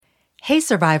Hey,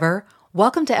 Survivor.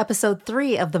 Welcome to episode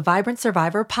 3 of the Vibrant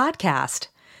Survivor podcast.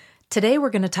 Today, we're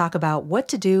going to talk about what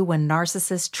to do when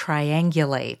narcissists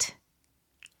triangulate.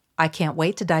 I can't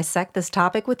wait to dissect this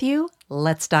topic with you.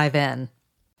 Let's dive in.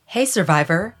 Hey,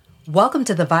 Survivor. Welcome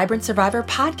to the Vibrant Survivor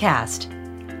podcast.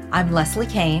 I'm Leslie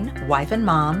Kane, wife and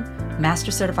mom,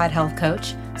 master certified health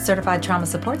coach, certified trauma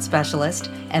support specialist,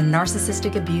 and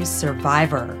narcissistic abuse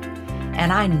survivor.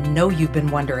 And I know you've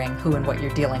been wondering who and what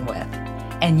you're dealing with.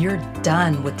 And you're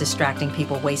done with distracting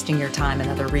people, wasting your time and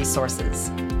other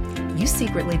resources. You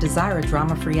secretly desire a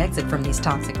drama-free exit from these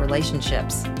toxic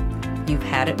relationships. You've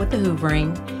had it with the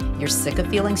hoovering. You're sick of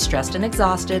feeling stressed and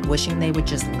exhausted, wishing they would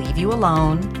just leave you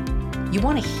alone. You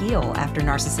want to heal after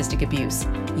narcissistic abuse,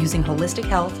 using holistic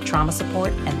health, trauma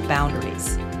support, and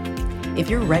boundaries. If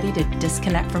you're ready to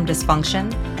disconnect from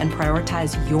dysfunction and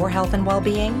prioritize your health and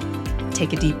well-being,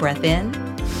 take a deep breath in,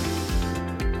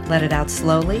 let it out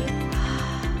slowly,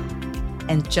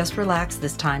 and just relax.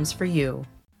 This time's for you.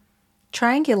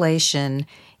 Triangulation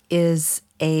is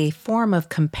a form of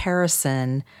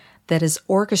comparison that is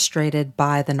orchestrated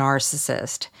by the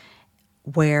narcissist,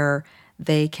 where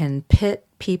they can pit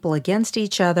people against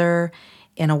each other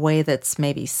in a way that's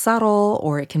maybe subtle,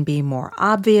 or it can be more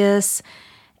obvious,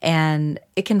 and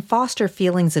it can foster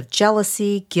feelings of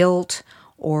jealousy, guilt,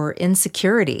 or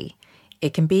insecurity.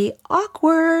 It can be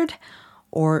awkward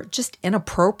or just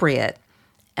inappropriate.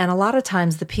 And a lot of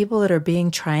times the people that are being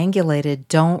triangulated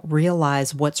don't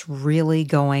realize what's really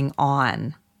going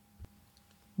on.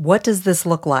 What does this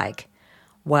look like?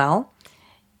 Well,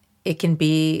 it can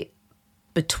be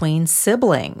between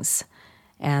siblings,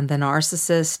 and the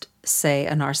narcissist, say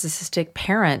a narcissistic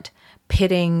parent,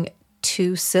 pitting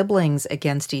two siblings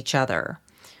against each other.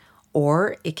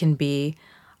 Or it can be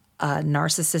a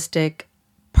narcissistic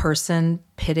person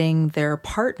pitting their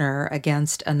partner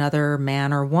against another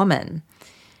man or woman.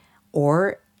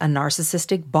 Or a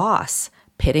narcissistic boss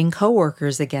pitting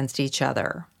coworkers against each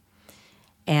other.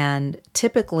 And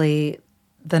typically,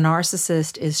 the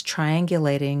narcissist is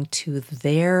triangulating to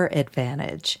their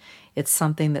advantage. It's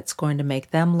something that's going to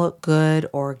make them look good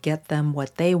or get them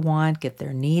what they want, get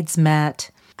their needs met.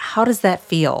 How does that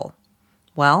feel?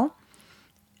 Well,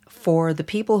 for the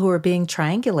people who are being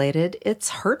triangulated, it's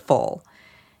hurtful.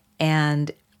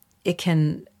 And it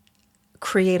can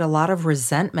create a lot of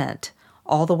resentment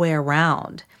all the way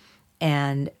around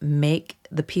and make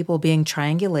the people being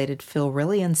triangulated feel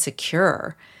really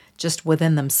insecure, just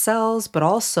within themselves, but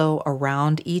also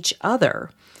around each other,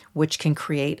 which can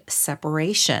create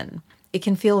separation. It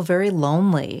can feel very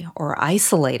lonely or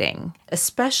isolating,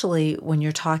 especially when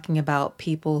you're talking about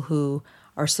people who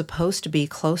are supposed to be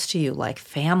close to you, like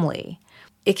family.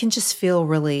 It can just feel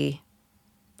really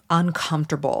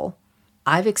uncomfortable.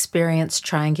 I've experienced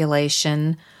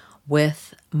triangulation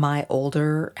with my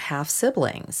older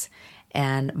half-siblings,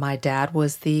 and my dad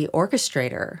was the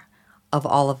orchestrator of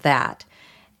all of that.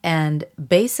 And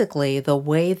basically, the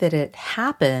way that it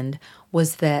happened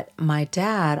was that my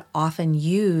dad often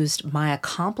used my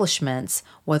accomplishments,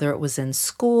 whether it was in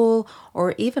school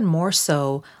or even more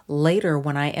so later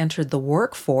when I entered the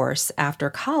workforce after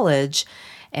college,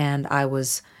 and I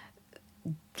was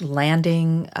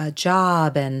landing a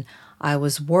job and I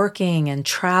was working and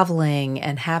traveling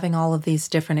and having all of these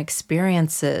different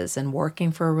experiences and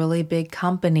working for a really big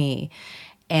company.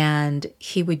 And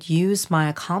he would use my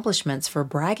accomplishments for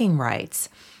bragging rights.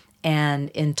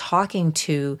 And in talking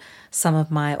to some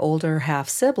of my older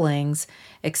half-siblings,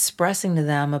 expressing to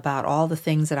them about all the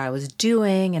things that I was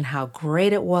doing and how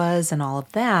great it was and all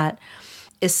of that,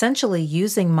 essentially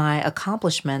using my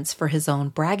accomplishments for his own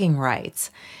bragging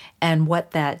rights. And what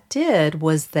that did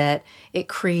was that it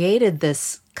created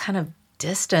this kind of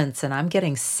distance, and I'm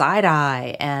getting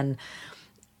side-eye and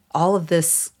all of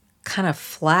this kind of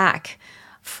flack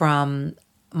from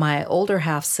my older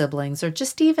half-siblings, or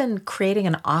just even creating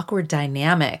an awkward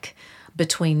dynamic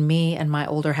between me and my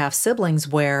older half-siblings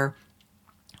where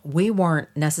we weren't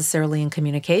necessarily in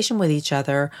communication with each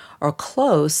other or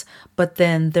close, but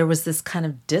then there was this kind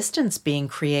of distance being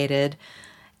created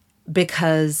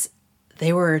because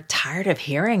they were tired of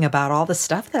hearing about all the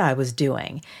stuff that I was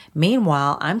doing.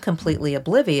 Meanwhile, I'm completely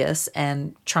oblivious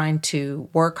and trying to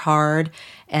work hard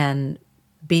and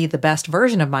be the best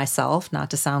version of myself,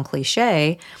 not to sound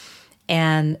cliche,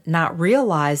 and not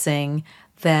realizing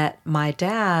that my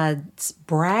dad's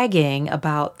bragging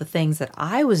about the things that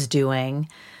I was doing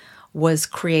was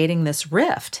creating this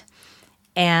rift.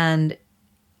 And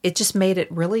it just made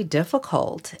it really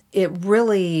difficult. It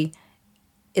really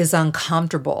is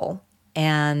uncomfortable.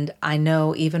 And I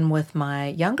know even with my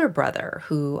younger brother,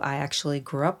 who I actually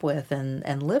grew up with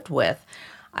and lived with,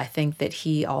 I think that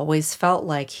he always felt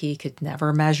like he could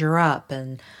never measure up,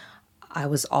 and I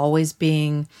was always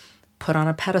being put on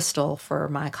a pedestal for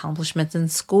my accomplishments in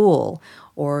school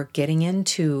or getting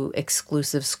into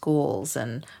exclusive schools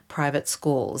and private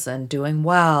schools and doing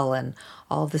well and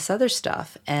all of this other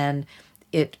stuff. And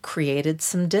it created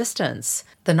some distance.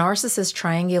 The narcissist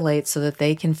triangulates so that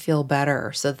they can feel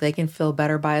better, so that they can feel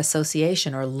better by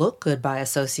association or look good by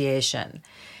association.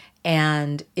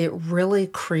 And it really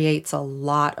creates a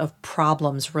lot of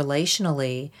problems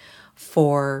relationally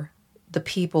for the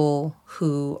people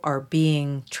who are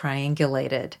being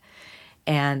triangulated.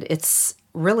 And it's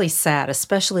really sad,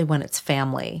 especially when it's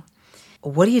family.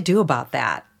 What do you do about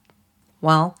that?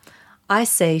 Well, I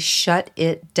say shut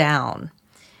it down.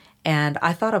 And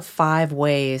I thought of 5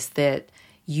 ways that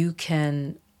you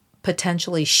can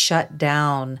potentially shut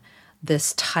down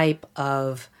this type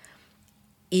of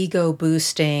ego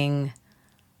boosting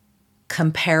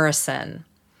comparison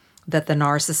that the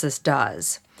narcissist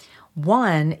does.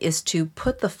 One is to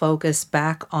put the focus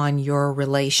back on your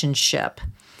relationship.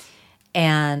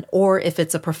 And or if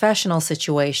it's a professional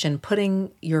situation,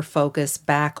 putting your focus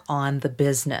back on the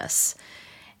business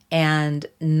and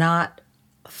not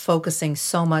focusing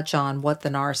so much on what the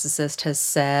narcissist has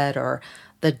said or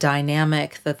the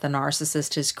dynamic that the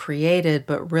narcissist has created,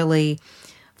 but really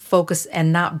focus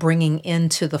and not bringing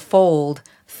into the fold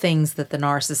things that the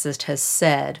narcissist has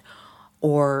said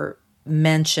or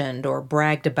mentioned or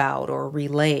bragged about or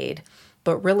relayed,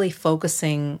 but really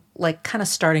focusing, like kind of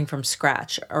starting from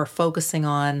scratch or focusing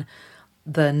on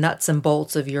the nuts and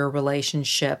bolts of your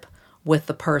relationship with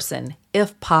the person,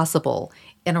 if possible.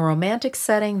 In a romantic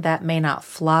setting, that may not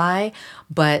fly,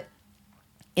 but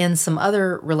in some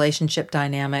other relationship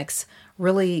dynamics,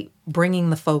 really bringing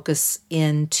the focus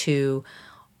into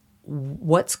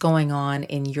what's going on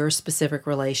in your specific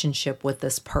relationship with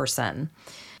this person.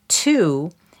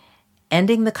 2,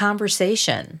 ending the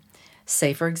conversation.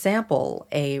 Say, for example,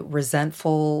 a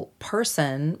resentful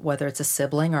person, whether it's a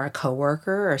sibling or a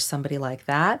coworker or somebody like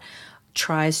that,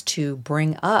 tries to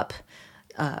bring up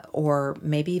or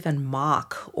maybe even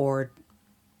mock or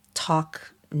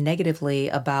talk negatively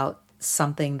about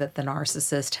something that the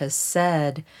narcissist has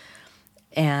said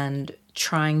and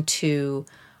trying to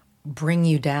bring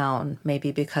you down,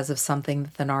 maybe because of something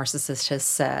that the narcissist has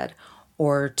said,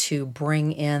 or to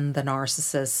bring in the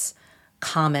narcissist's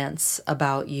comments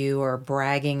about you or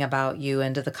bragging about you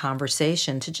into the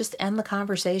conversation to just end the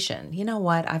conversation. You know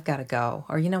what? I've got to go.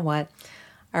 Or you know what?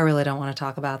 I really don't want to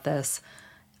talk about this.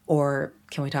 Or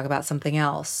can we talk about something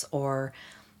else? Or,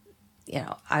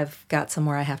 I've got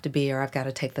somewhere I have to be, or I've got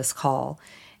to take this call,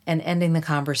 and ending the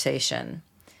conversation,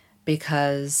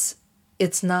 because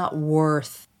it's not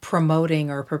worth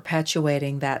promoting or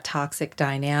perpetuating that toxic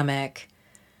dynamic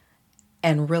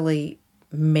and really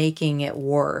making it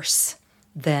worse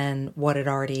than what it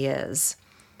already is.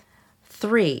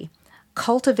 3,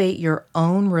 cultivate your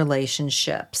own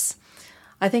relationships.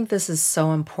 I think this is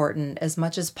so important as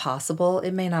much as possible.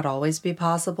 It may not always be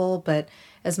possible, but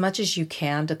as much as you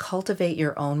can to cultivate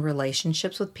your own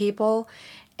relationships with people.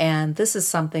 And this is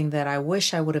something that I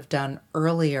wish I would have done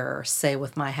earlier, say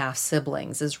with my half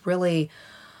siblings, is really,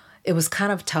 it was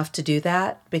kind of tough to do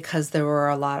that because there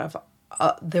were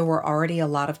already a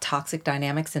lot of toxic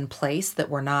dynamics in place that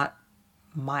were not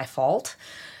my fault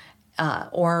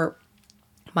or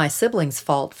my siblings'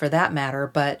 fault for that matter,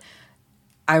 but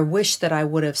I wish that I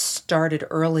would have started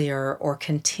earlier or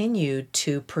continued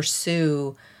to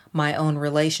pursue my own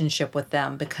relationship with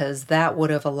them, because that would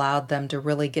have allowed them to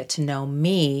really get to know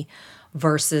me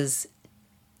versus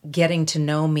getting to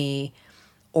know me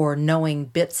or knowing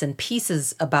bits and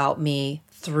pieces about me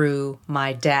through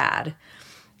my dad.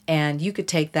 And you could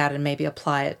take that and maybe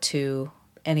apply it to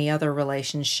any other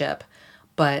relationship.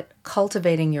 But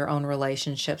cultivating your own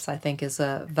relationships, I think, is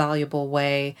a valuable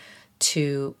way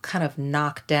to kind of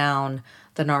knock down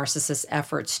the narcissist's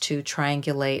efforts to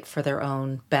triangulate for their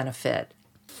own benefit.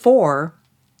 4,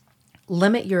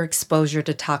 limit your exposure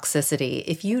to toxicity.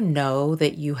 If you know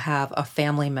that you have a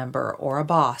family member or a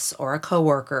boss or a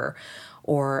coworker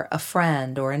or a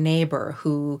friend or a neighbor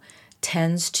who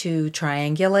tends to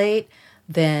triangulate,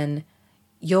 then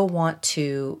you'll want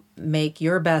to make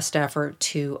your best effort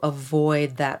to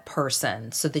avoid that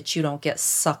person so that you don't get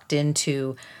sucked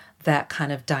into that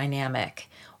kind of dynamic,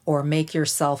 or make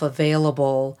yourself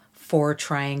available for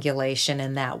triangulation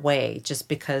in that way, just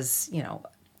because,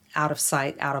 out of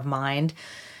sight, out of mind,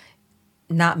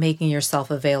 not making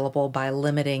yourself available by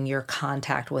limiting your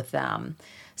contact with them.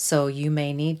 So you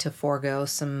may need to forego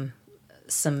some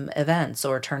events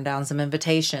or turn down some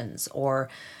invitations, or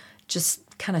just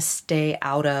kind of stay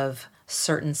out of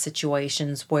certain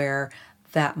situations where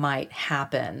that might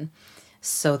happen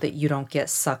so that you don't get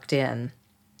sucked in.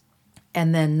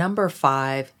 And then number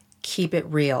 5, keep it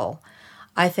real.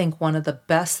 I think one of the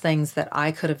best things that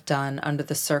I could have done under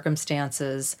the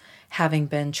circumstances, having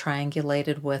been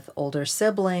triangulated with older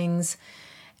siblings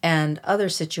and other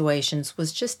situations,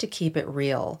 was just to keep it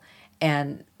real.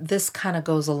 And this kind of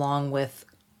goes along with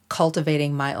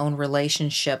cultivating my own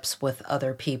relationships with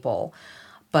other people.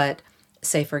 But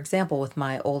say, for example, with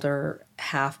my older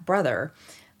half brother,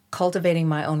 cultivating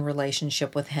my own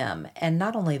relationship with him. And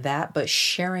not only that, but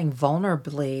sharing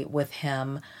vulnerably with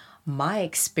him my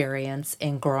experience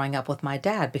in growing up with my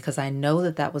dad, because I know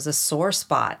that that was a sore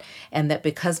spot, and that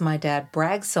because my dad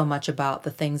bragged so much about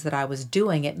the things that I was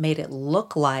doing, it made it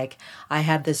look like I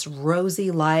had this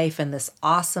rosy life and this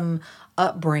awesome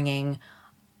upbringing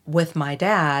with my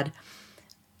dad,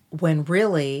 when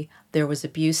really there was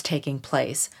abuse taking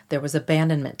place, there was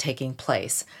abandonment taking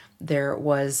place, there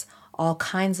was all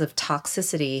kinds of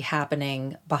toxicity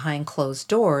happening behind closed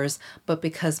doors. But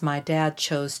because my dad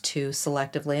chose to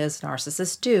selectively, as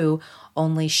narcissists do,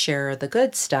 only share the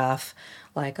good stuff,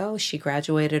 like, oh, she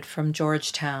graduated from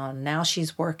Georgetown, now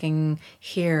she's working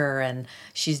here, and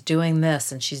she's doing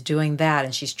this, and she's doing that,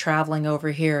 and she's traveling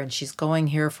over here, and she's going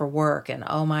here for work, and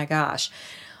oh my gosh.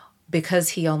 Because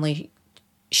he only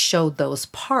showed those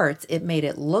parts, it made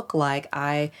it look like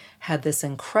I had this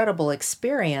incredible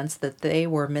experience that they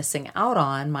were missing out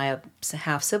on, my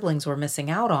half siblings were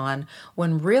missing out on,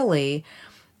 when really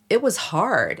it was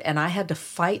hard. And I had to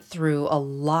fight through a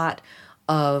lot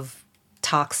of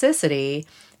toxicity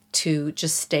to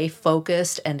just stay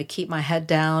focused and to keep my head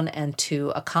down and to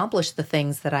accomplish the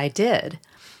things that I did.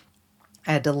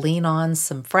 I had to lean on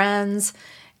some friends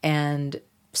and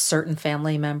certain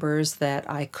family members that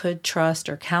I could trust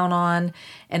or count on,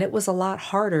 and it was a lot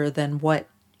harder than what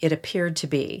it appeared to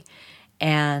be.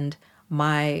 And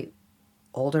my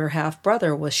older half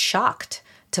brother was shocked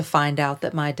to find out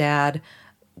that my dad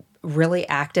really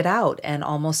acted out and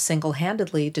almost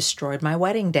single-handedly destroyed my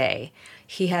wedding day.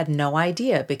 He had no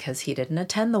idea because he didn't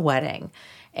attend the wedding.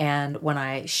 And when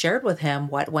I shared with him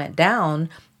what went down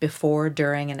before,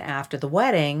 during, and after the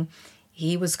wedding,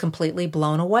 he was completely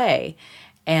blown away.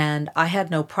 And I had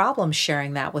no problem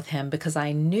sharing that with him because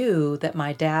I knew that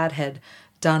my dad had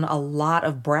done a lot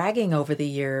of bragging over the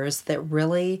years that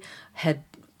really had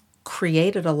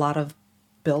created a lot of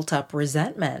built up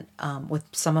resentment with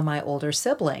some of my older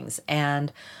siblings.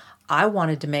 And I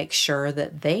wanted to make sure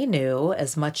that they knew,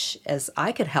 as much as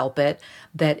I could help it,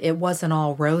 that it wasn't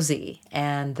all rosy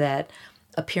and that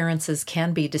appearances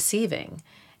can be deceiving,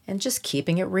 and just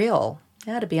keeping it real.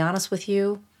 Yeah, to be honest with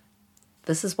you,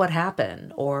 this is what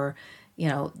happened, or,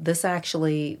 this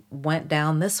actually went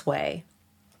down this way.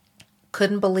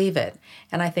 Couldn't believe it.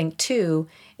 And I think too,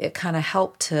 it kind of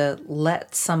helped to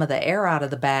let some of the air out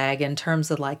of the bag in terms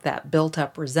of like that built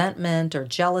up resentment or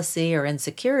jealousy or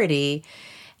insecurity.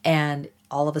 And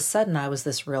all of a sudden I was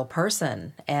this real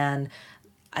person. And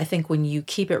I think when you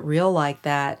keep it real like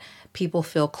that, people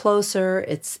feel closer.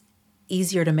 It's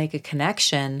easier to make a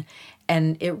connection.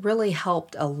 And it really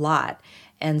helped a lot.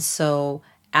 And so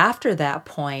after that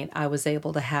point, I was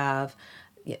able to have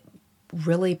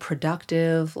really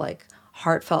productive,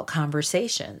 heartfelt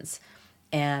conversations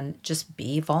and just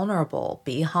be vulnerable,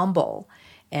 be humble.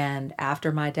 And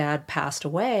after my dad passed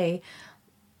away,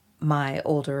 my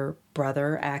older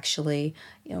brother actually,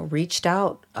 reached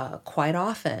out quite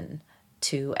often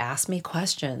to ask me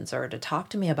questions or to talk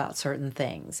to me about certain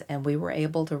things. And we were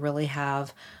able to really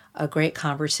have a great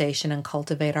conversation and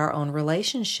cultivate our own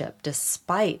relationship,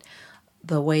 despite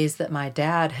the ways that my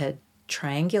dad had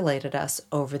triangulated us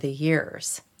over the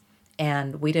years.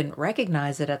 And we didn't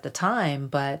recognize it at the time,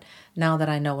 but now that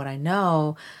I know what I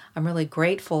know, I'm really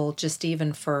grateful just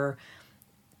even for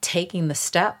taking the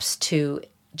steps to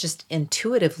just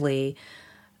intuitively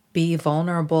be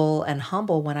vulnerable and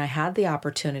humble when I had the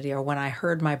opportunity, or when I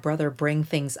heard my brother bring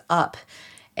things up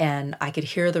and I could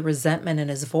hear the resentment in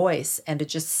his voice, and to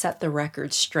just set the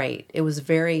record straight. It was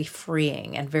very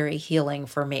freeing and very healing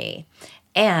for me,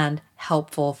 and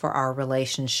helpful for our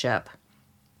relationship.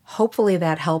 Hopefully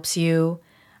that helps you.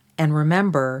 And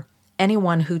remember,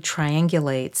 anyone who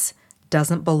triangulates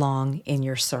doesn't belong in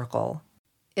your circle.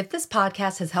 If this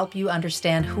podcast has helped you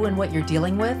understand who and what you're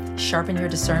dealing with, sharpen your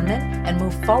discernment, and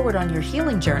move forward on your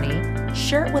healing journey,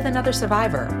 share it with another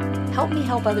survivor. Help me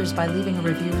help others by leaving a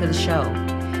review for the show.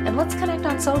 And let's connect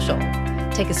on social.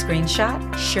 Take a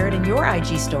screenshot, share it in your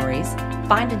IG stories,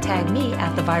 find and tag me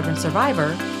at The Vibrant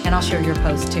Survivor, and I'll share your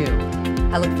post too.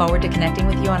 I look forward to connecting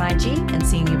with you on IG and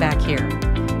seeing you back here.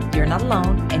 You're not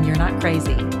alone and you're not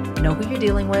crazy. Know who you're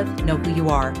dealing with, know who you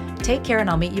are. Take care, and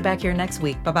I'll meet you back here next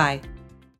week. Bye-bye.